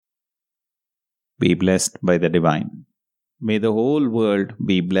be blessed by the divine. May the whole world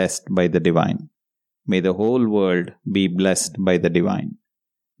be blessed by the divine. May the whole world be blessed by the divine.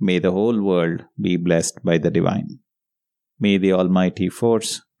 May the whole world be blessed by the divine. May the Almighty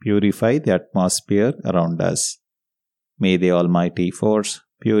Force purify the atmosphere around us. May the Almighty Force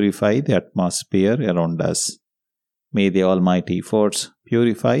purify the atmosphere around us. May the Almighty Force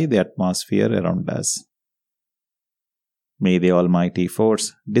purify the atmosphere around us. May the Almighty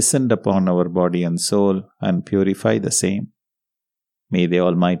Force descend upon our body and soul and purify the same. May the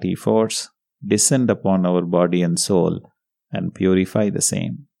Almighty Force descend upon our body and soul and purify the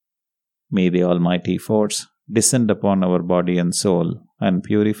same. May the Almighty Force descend upon our body and soul and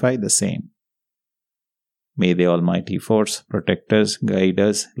purify the same. May the Almighty Force protect us, guide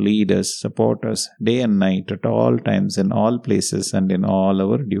us, lead us, support us day and night at all times, in all places, and in all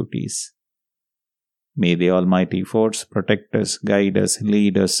our duties. May the Almighty Force protect us, guide us,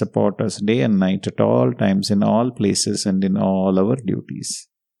 lead us, support us day and night at all times, in all places, and in all our duties.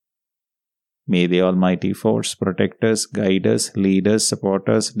 May the Almighty Force protect us, guide us, lead us, support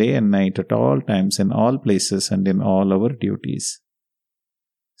us day and night at all times, in all places, and in all our duties.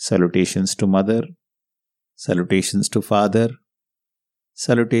 Salutations to Mother. Salutations to Father.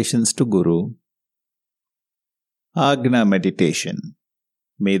 Salutations to Guru. Agna Meditation.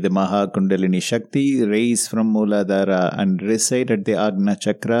 May the Mahakundalini Shakti rise from Mooladhara and reside at the Agna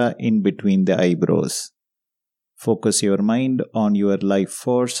Chakra in between the eyebrows. Focus your mind on your life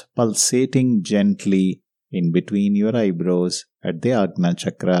force pulsating gently in between your eyebrows at the Agna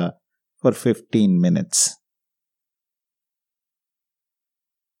Chakra for 15 minutes.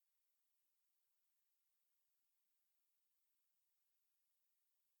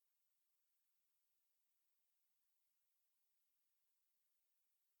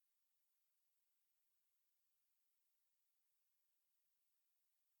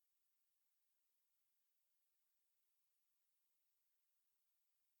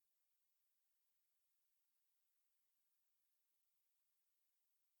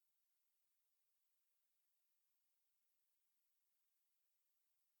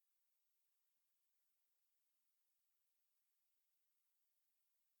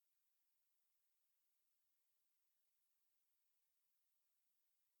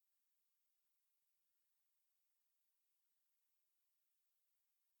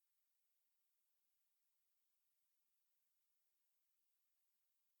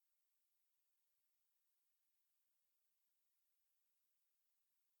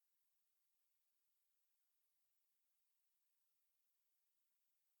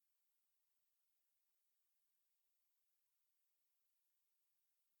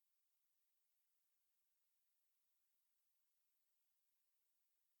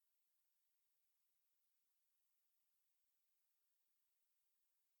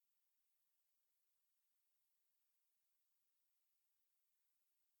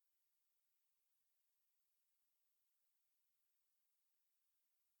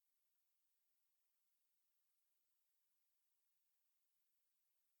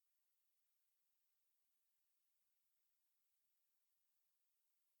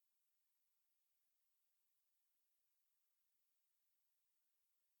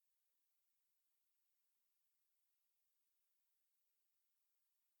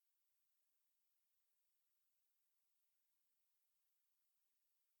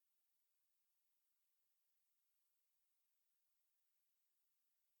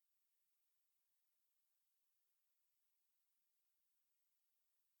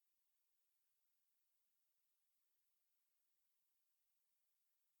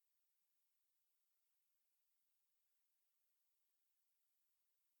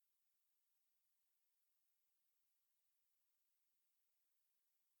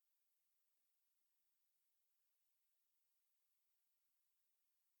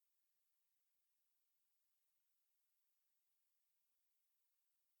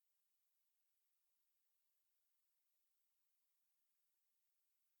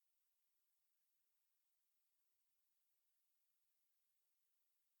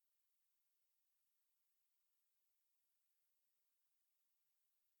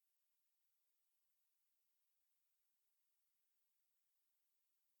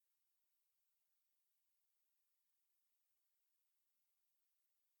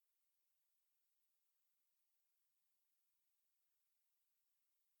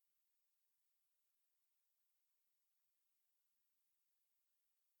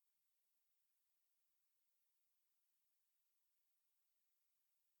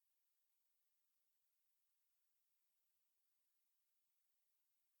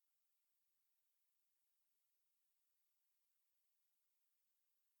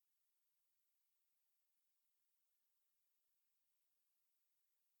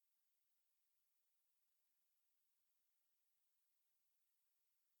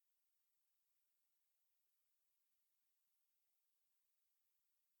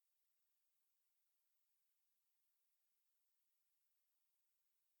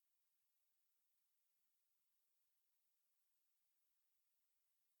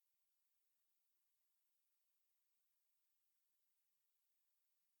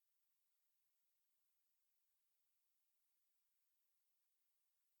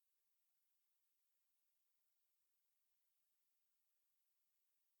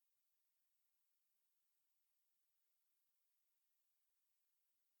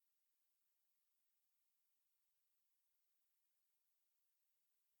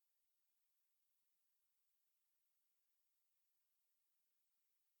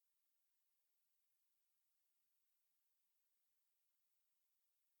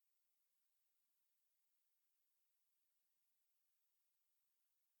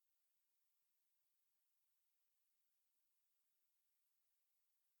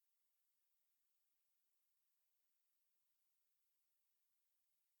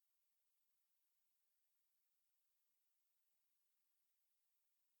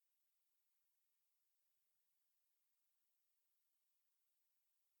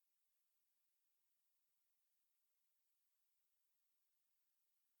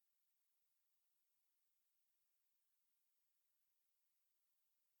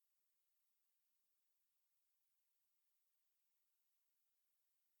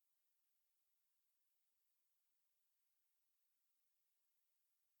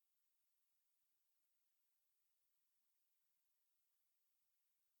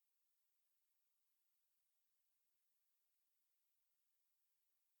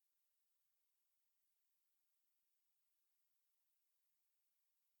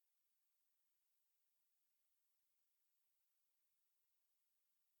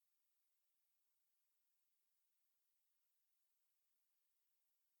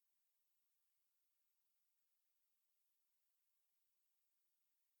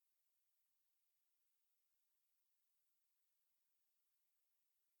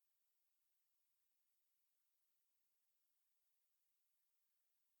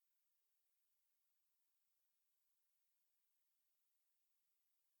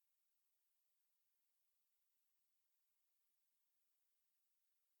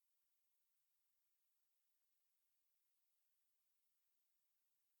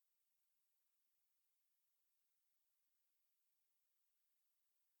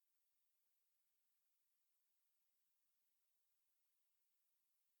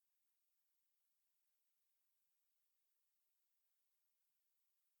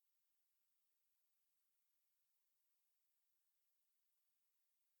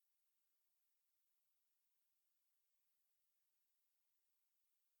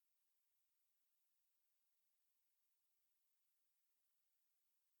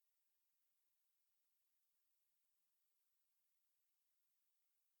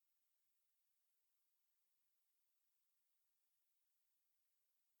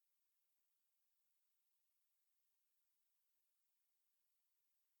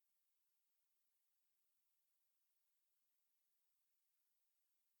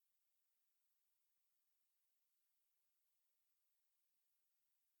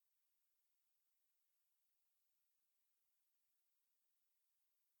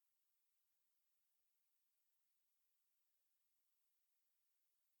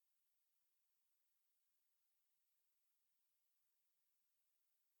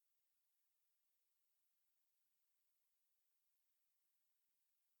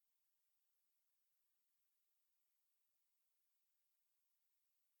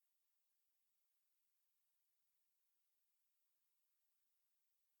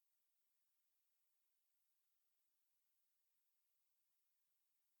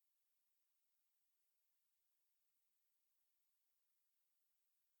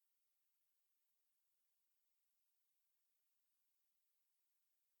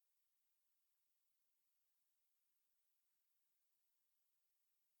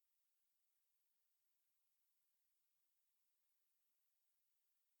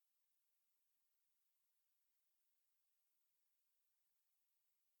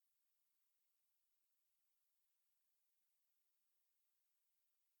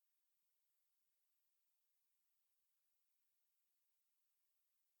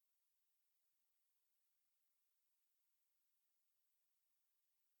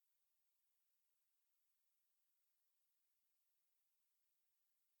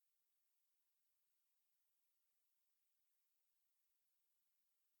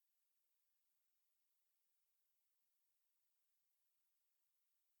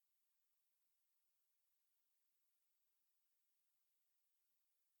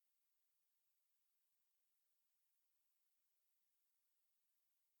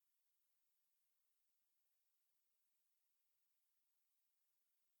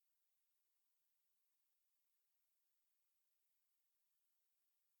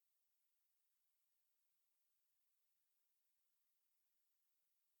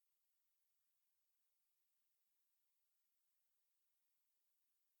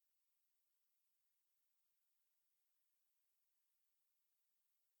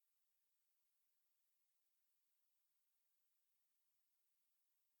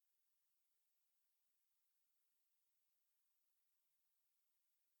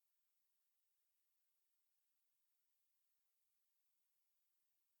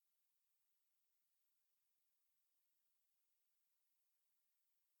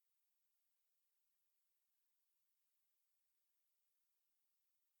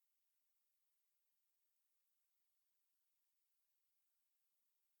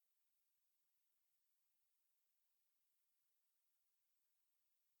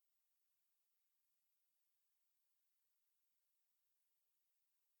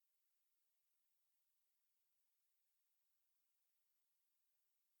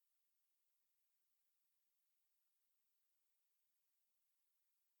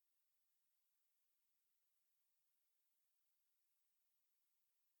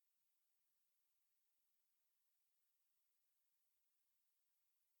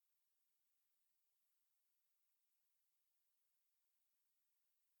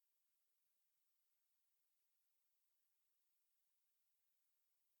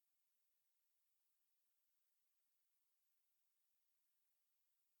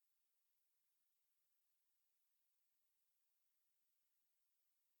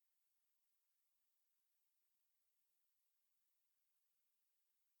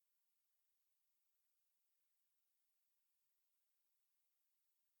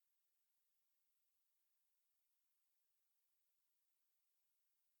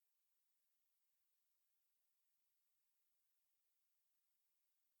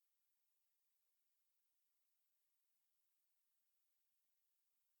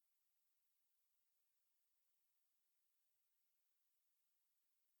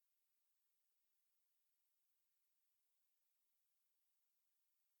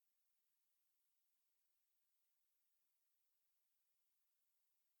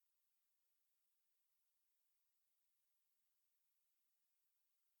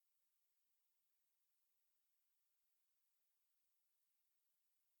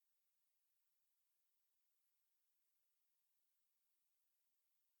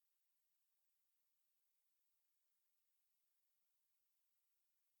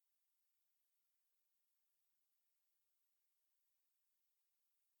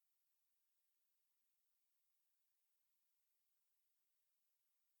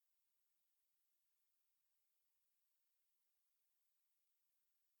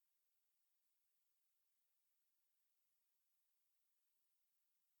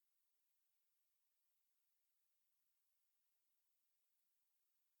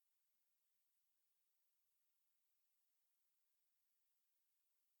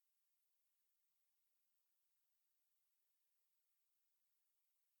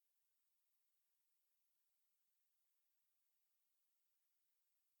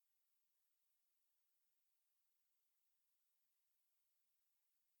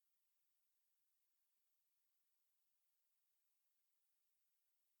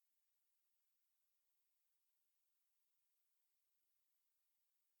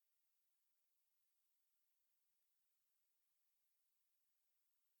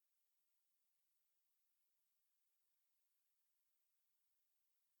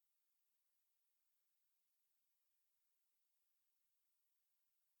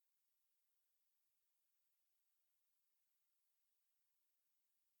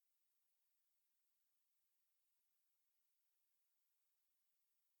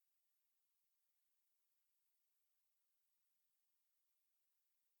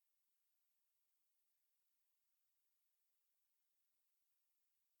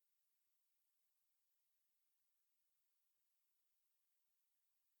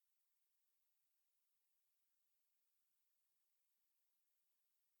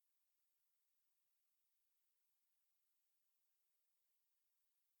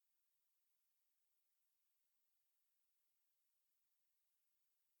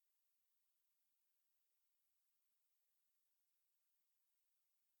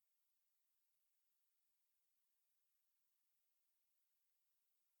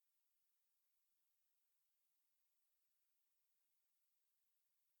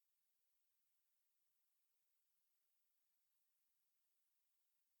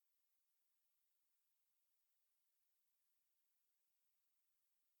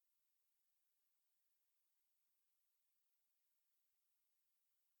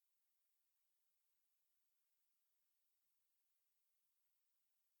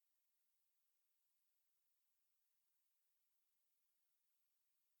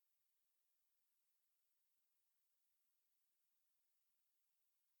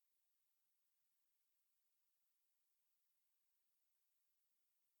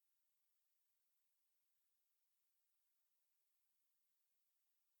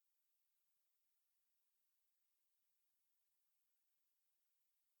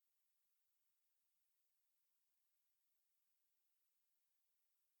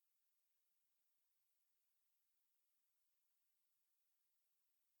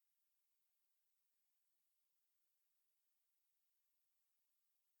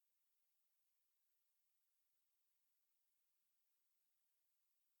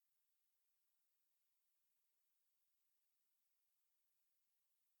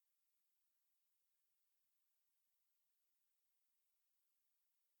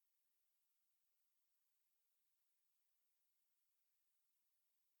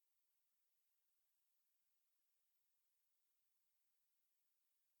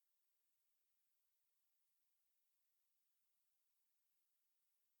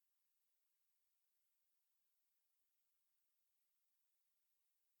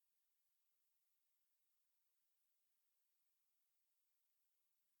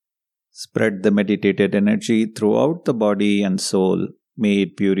 Spread the meditated energy throughout the body and soul. May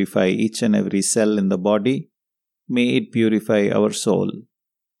it purify each and every cell in the body. May it purify our soul.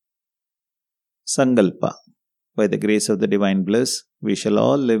 Sankalpa. By the grace of the divine bliss, we shall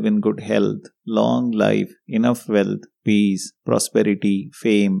all live in good health, long life, enough wealth, peace, prosperity,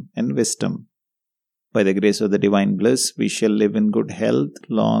 fame, and wisdom. By the grace of the divine bliss, we shall live in good health,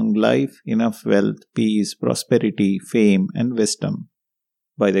 long life, enough wealth, peace, prosperity, fame, and wisdom.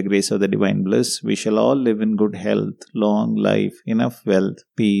 By the grace of the divine bliss, we shall all live in good health, long life, enough wealth,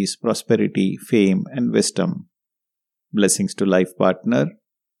 peace, prosperity, fame, and wisdom. Blessings to life partner.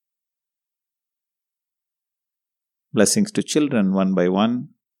 Blessings to children one by one.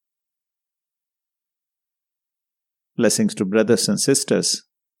 Blessings to brothers and sisters.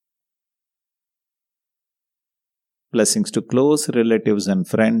 Blessings to close relatives and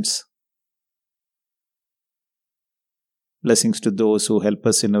friends. Blessings to those who help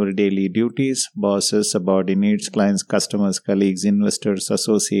us in our daily duties, bosses, subordinates, clients, customers, colleagues, investors,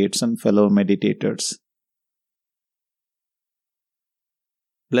 associates, and fellow meditators.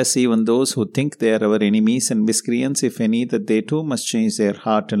 Bless even those who think they are our enemies and miscreants, if any, that they too must change their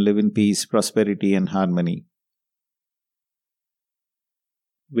heart and live in peace, prosperity, and harmony.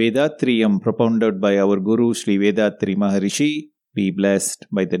 Vedatriyam propounded by our Guru Sri Vedatri Maharishi. Be blessed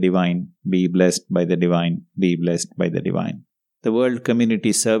by the divine, be blessed by the divine, be blessed by the divine. The World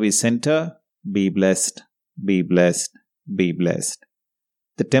Community Service Center. Be blessed, be blessed, be blessed.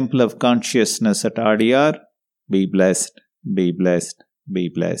 The Temple of Consciousness at Adyar. Be blessed, be blessed, be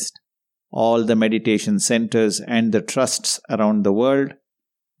blessed. All the meditation centers and the trusts around the world.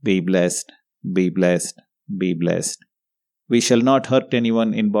 Be blessed, be blessed, be blessed. We shall not hurt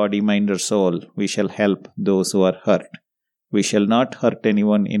anyone in body, mind, or soul. We shall help those who are hurt. We shall not hurt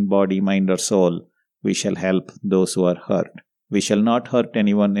anyone in body, mind, or soul. We shall help those who are hurt. We shall not hurt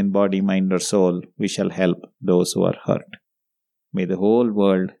anyone in body, mind, or soul. We shall help those who are hurt. May the whole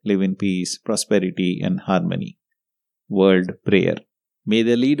world live in peace, prosperity, and harmony. World Prayer. May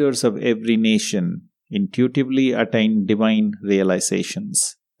the leaders of every nation intuitively attain divine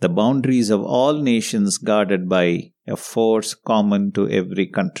realizations. The boundaries of all nations guarded by a force common to every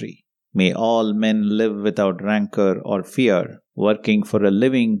country. May all men live without rancor or fear, working for a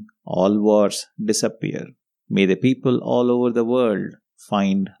living, all wars disappear. May the people all over the world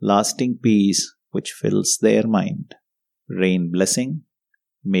find lasting peace which fills their mind. Rain blessing.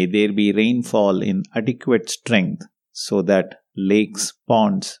 May there be rainfall in adequate strength so that lakes,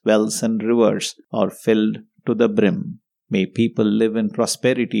 ponds, wells, and rivers are filled to the brim. May people live in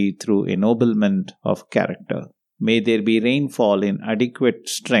prosperity through ennoblement of character. May there be rainfall in adequate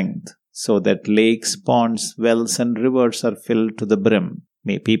strength so that lakes, ponds, wells, and rivers are filled to the brim.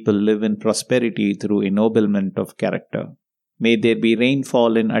 May people live in prosperity through ennoblement of character. May there be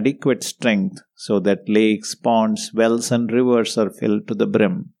rainfall in adequate strength so that lakes, ponds, wells, and rivers are filled to the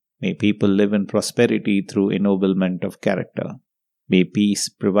brim. May people live in prosperity through ennoblement of character. May peace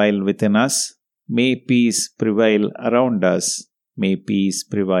prevail within us. May peace prevail around us. May peace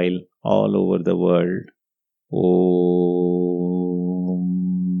prevail all over the world. Om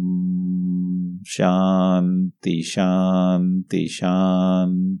Shanti Shanti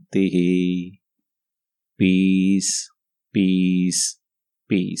Shanti. Peace, peace,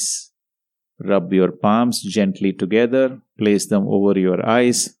 peace. Rub your palms gently together, place them over your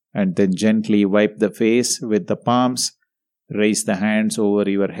eyes, and then gently wipe the face with the palms. Raise the hands over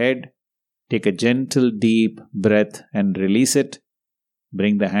your head. Take a gentle, deep breath and release it.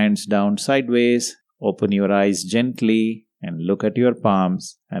 Bring the hands down sideways. Open your eyes gently and look at your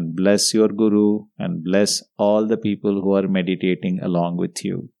palms and bless your Guru and bless all the people who are meditating along with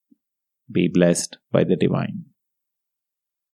you. Be blessed by the divine.